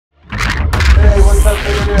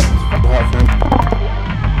Hey,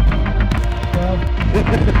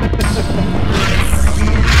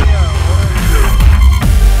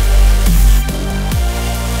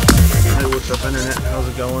 what's up internet? How's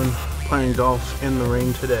it going? Playing golf in the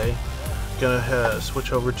rain today. Gonna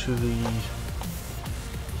switch over to the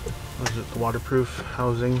waterproof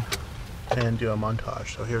housing and do a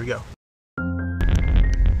montage. So here we go.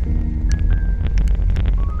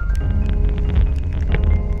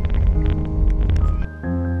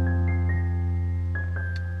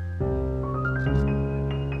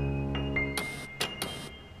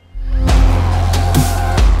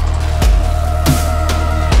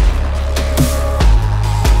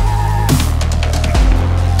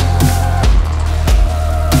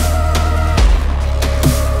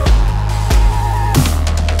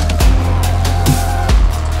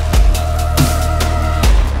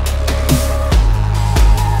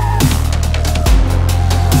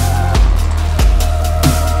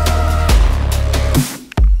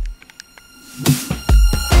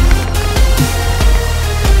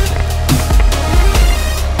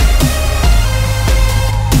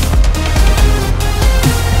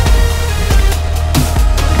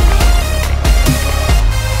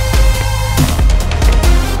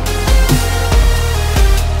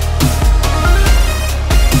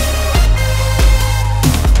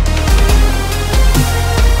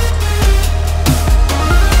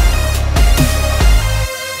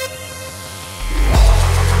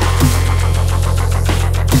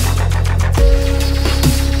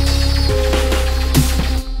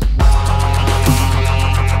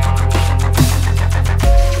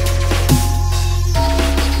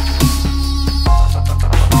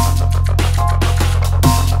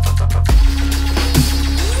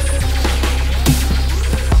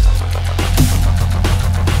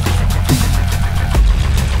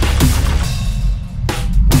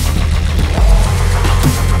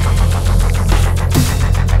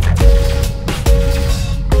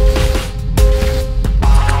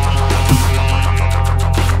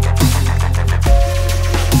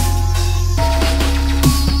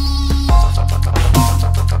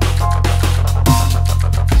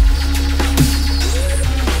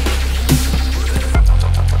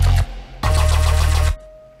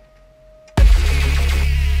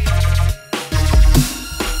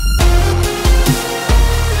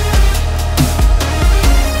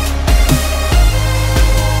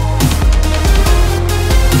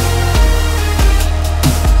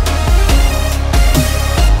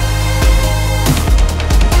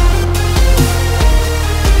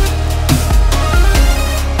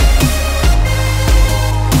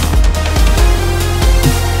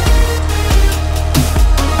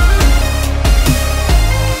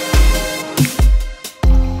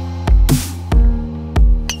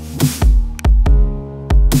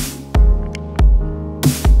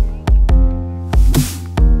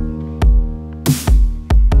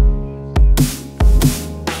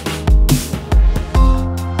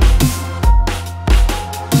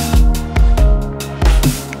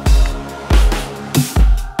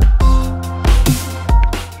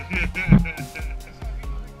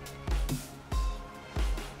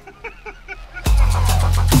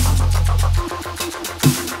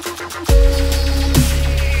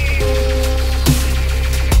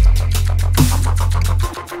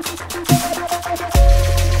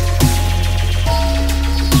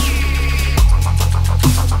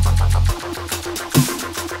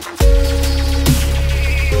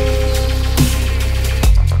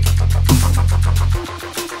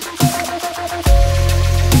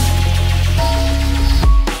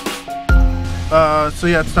 So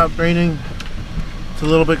yeah, it stopped raining. It's a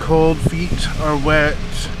little bit cold. Feet are wet.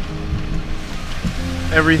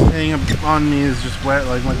 Everything on me is just wet,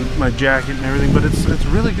 like my jacket and everything. But it's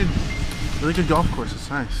really good golf course. It's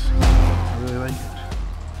nice. I really like it.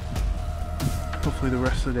 Hopefully the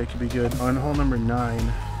rest of the day could be good. On hole number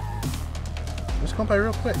 9, it's going by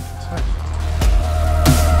real quick. It's nice.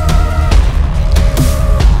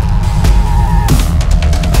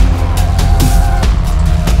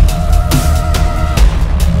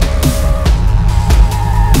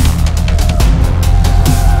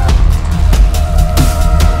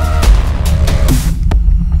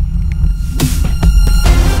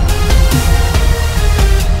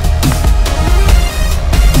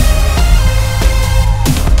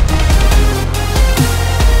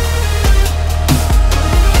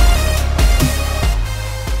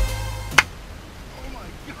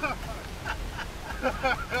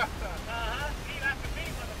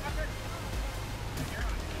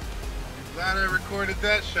 Glad I recorded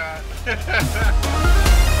that shot.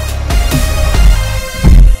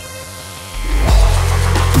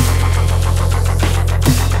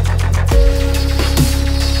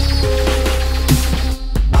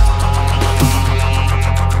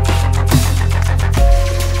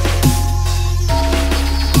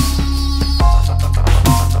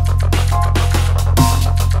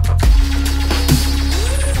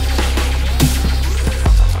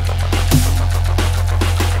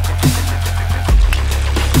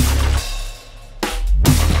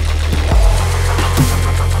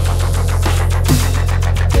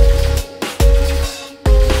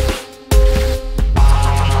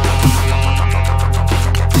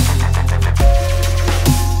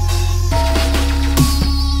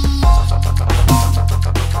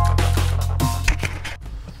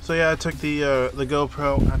 I took the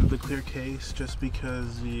GoPro out of the clear case just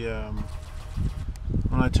because when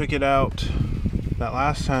I took it out that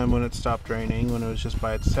last time when it stopped raining, when it was just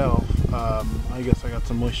by itself, I guess I got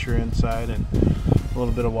some moisture inside and a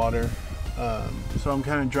little bit of water. So I'm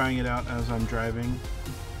kind of drying it out as I'm driving.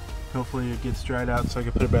 Hopefully it gets dried out so I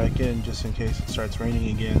can put it back in just in case it starts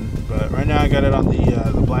raining again. But right now I got it on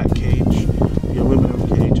the black cage, the aluminum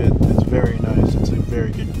cage. It's very nice. It's a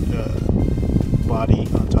very good body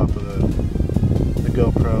on top of the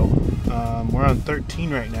GoPro. We're on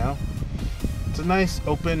 13 right now. It's a nice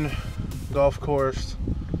open golf course.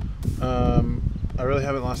 I really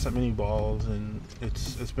haven't lost that many balls, and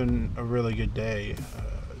it's been a really good day.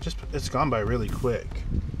 It's gone by really quick.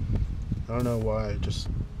 I don't know why. Just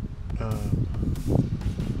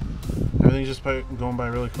everything's just going by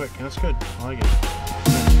really quick, and it's good. I like it.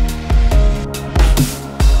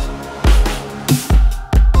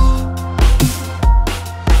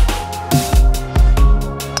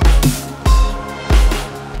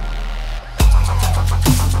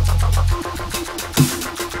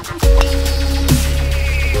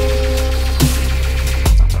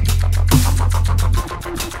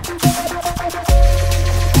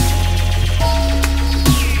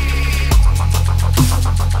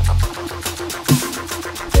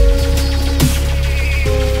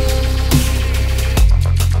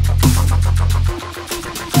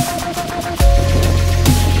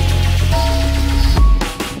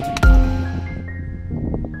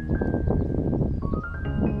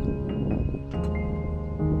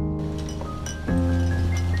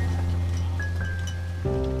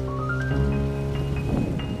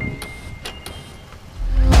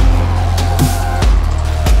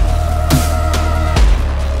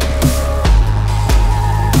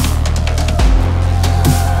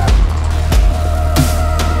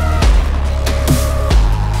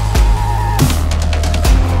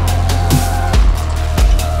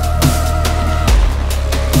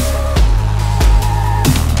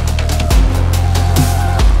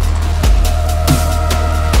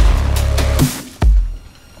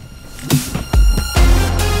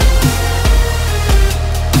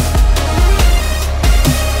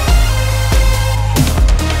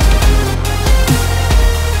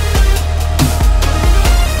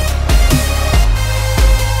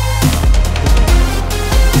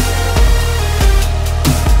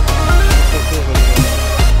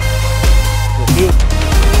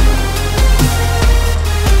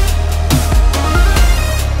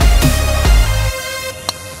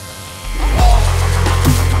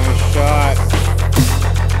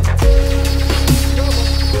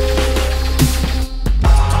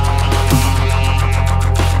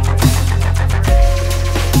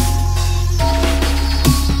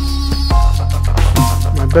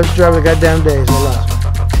 Best drive of the goddamn day is the last one.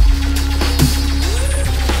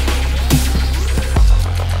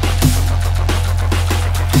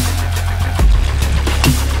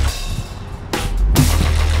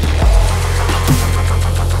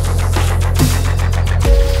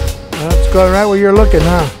 That's going right where you're looking,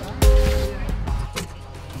 huh?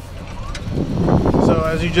 So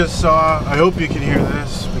as you just saw, I hope you can hear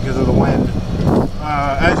this because of the wind.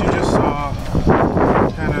 As you just saw,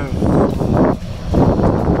 kind of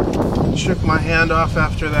shook my hand off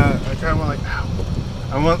after that. I kind of went like, ow.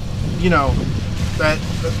 I want, you know, that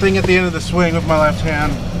thing at the end of the swing with my left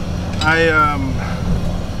hand. I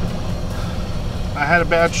had a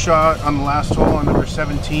bad shot on the last hole on number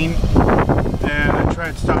 17, and I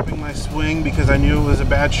tried stopping my swing because I knew it was a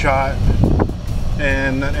bad shot,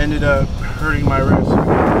 and that ended up hurting my wrist.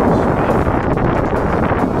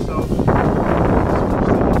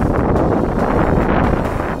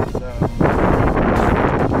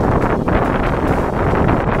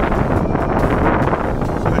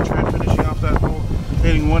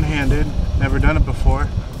 One-handed, never done it before.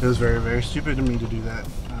 It was very, very stupid of me to do that.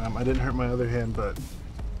 I didn't hurt my other hand, but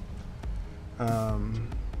I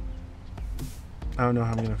don't know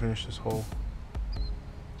how I'm gonna finish this hole.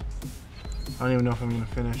 I don't even know if I'm gonna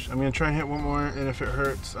finish. I'm gonna try and hit one more, and if it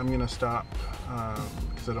hurts, I'm gonna stop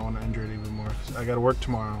because I don't want to injure it even more. I got to work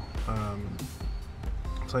tomorrow.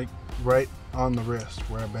 It's like right on the wrist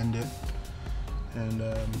where I bend it, and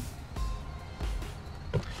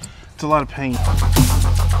it's a lot of pain.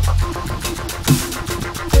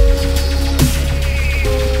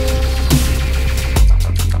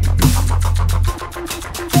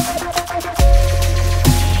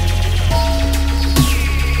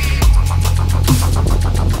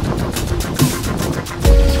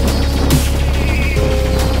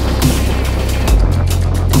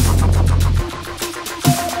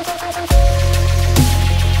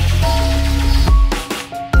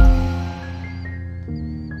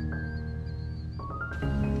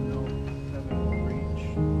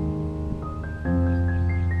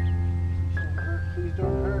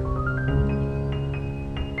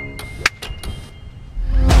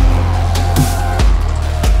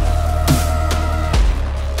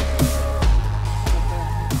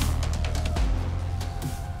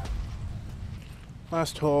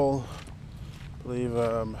 Last hole, I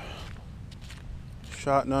believe,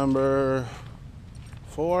 shot number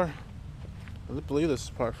 4. I believe this is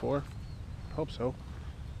par 4. Hope so.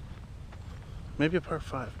 Maybe a par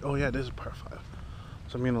 5. Oh yeah, it is a par 5.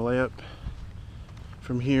 So I'm gonna lay up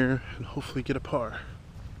from here and hopefully get a par.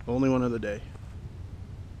 Only one of the day.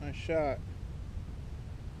 Nice shot.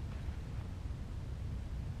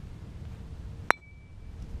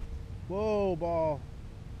 Whoa, ball.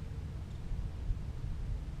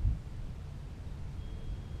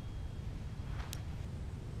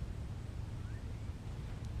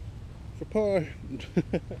 For par.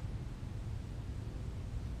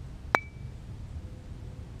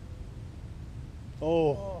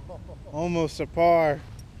 Oh, almost a par.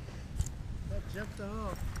 That jumped the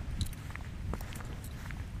hole.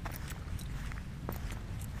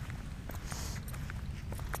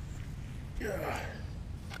 Yeah.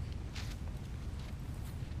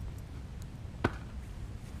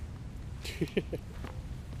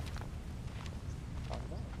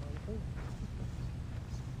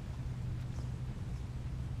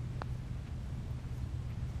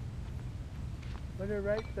 Put it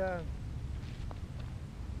right down.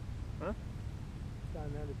 Huh?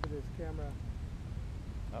 Down there to put his camera.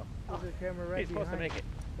 Oh. Put the camera right He's supposed to behind. make it.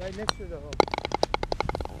 Right next to the hole.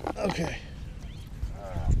 Okay.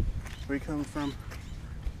 We come from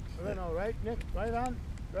No, right next, right on,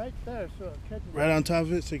 right there, so it catches. right on top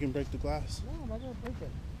of it so you can break the glass. No, I'm not gonna break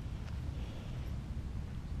it.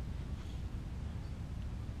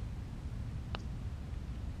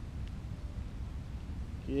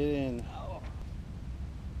 Get in.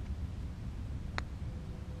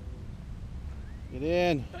 Get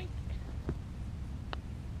in. Doink.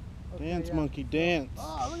 Okay, Dance, yeah. monkey, dance.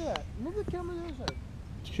 Oh, look at that. Move the camera the other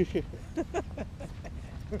side.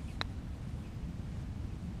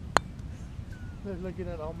 They're looking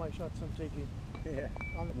at all my shots I'm taking. Yeah.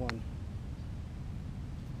 On the One.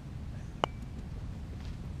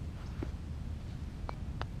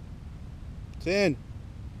 It's in.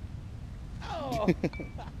 Oh. At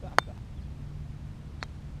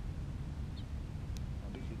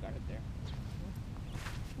least you got it there.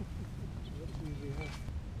 That's easy, huh?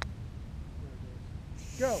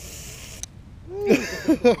 Go.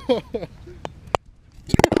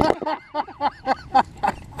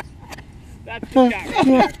 That's the shot right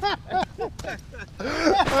there.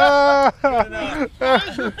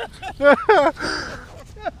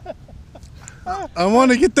 I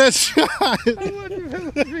want to get that shot. I wasn't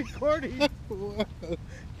even recording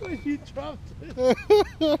when you dropped it.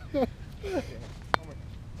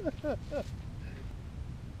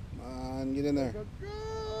 Come on, get in there. Go.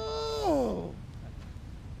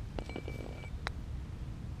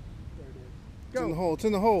 There it is. It's in the Go. hole. It's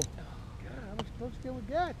in the hole. God, how much close can we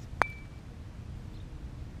get?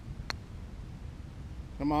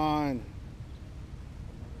 Come on.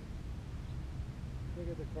 Look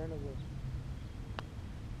at the carnival.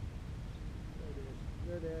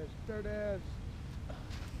 There it is. There it is. There it is.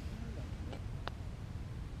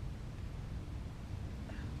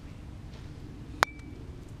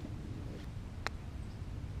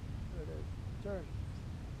 There it is. Turn.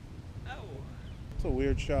 Oh. It's a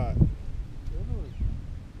weird shot. Really?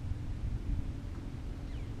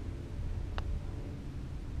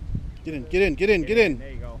 Get in, get in, get in, get in.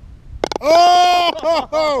 There you go.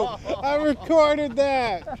 Oh! I recorded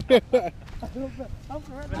that. I'm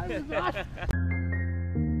right.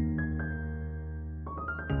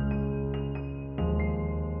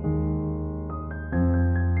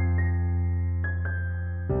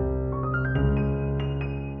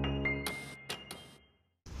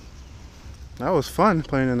 That was fun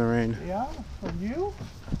playing in the rain. Yeah, from you?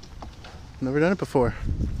 Never done it before.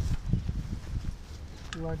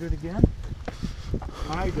 You want to do it again?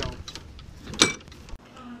 I don't.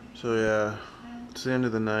 So yeah, it's the end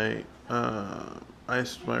of the night.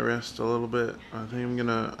 Iced my wrist a little bit. I think I'm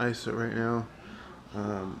gonna ice it right now.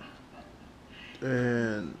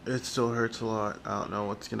 And it still hurts a lot. I don't know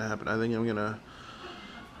what's gonna happen. I think I'm gonna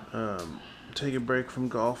take a break from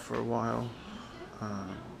golf for a while.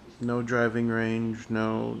 No driving range,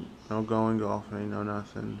 no going golfing, no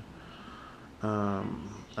nothing.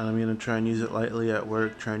 And I'm gonna try and use it lightly at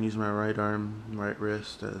work. Try and use my right arm, right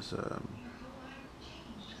wrist as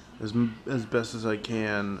best as I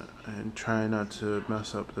can, and try not to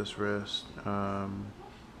mess up this wrist. Not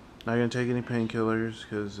gonna take any painkillers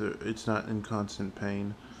because it's not in constant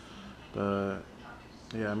pain. But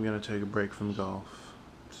yeah, I'm gonna take a break from golf.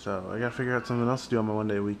 So I gotta figure out something else to do on my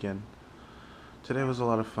one-day weekend. Today was a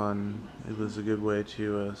lot of fun. It was a good way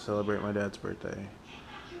to celebrate my dad's birthday.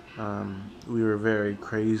 We were very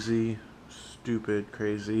crazy, stupid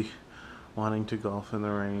crazy wanting to golf in the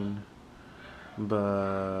rain,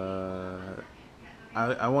 but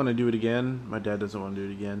I want to do it again. My dad doesn't want to do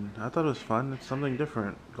it again. I thought it was fun. It's something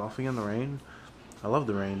different. Golfing in the rain. I love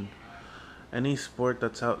the rain. Any sport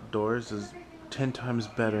that's outdoors is 10 times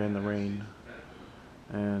better in the rain.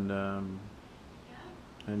 And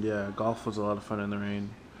yeah, golf was a lot of fun in the rain,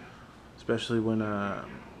 especially when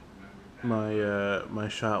my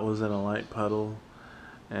shot was in a light puddle,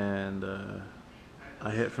 and I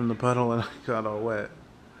hit from the puddle and I got all wet.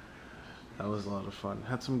 That was a lot of fun.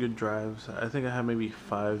 Had some good drives. I think I had maybe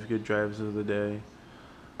 5 good drives of the day.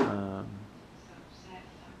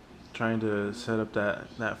 Trying to set up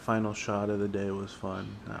that final shot of the day was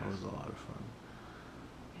fun. That was a lot of fun.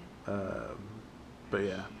 But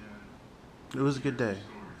yeah, it was a good day.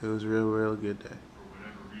 It was a real good day.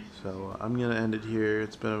 So I'm gonna end it here.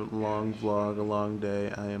 It's been a long vlog, a long day.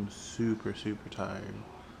 I am super tired.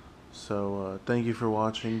 So thank you for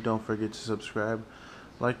watching. Don't forget to subscribe,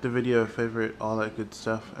 like the video, favorite, all that good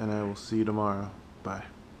stuff, and I will see you tomorrow. Bye.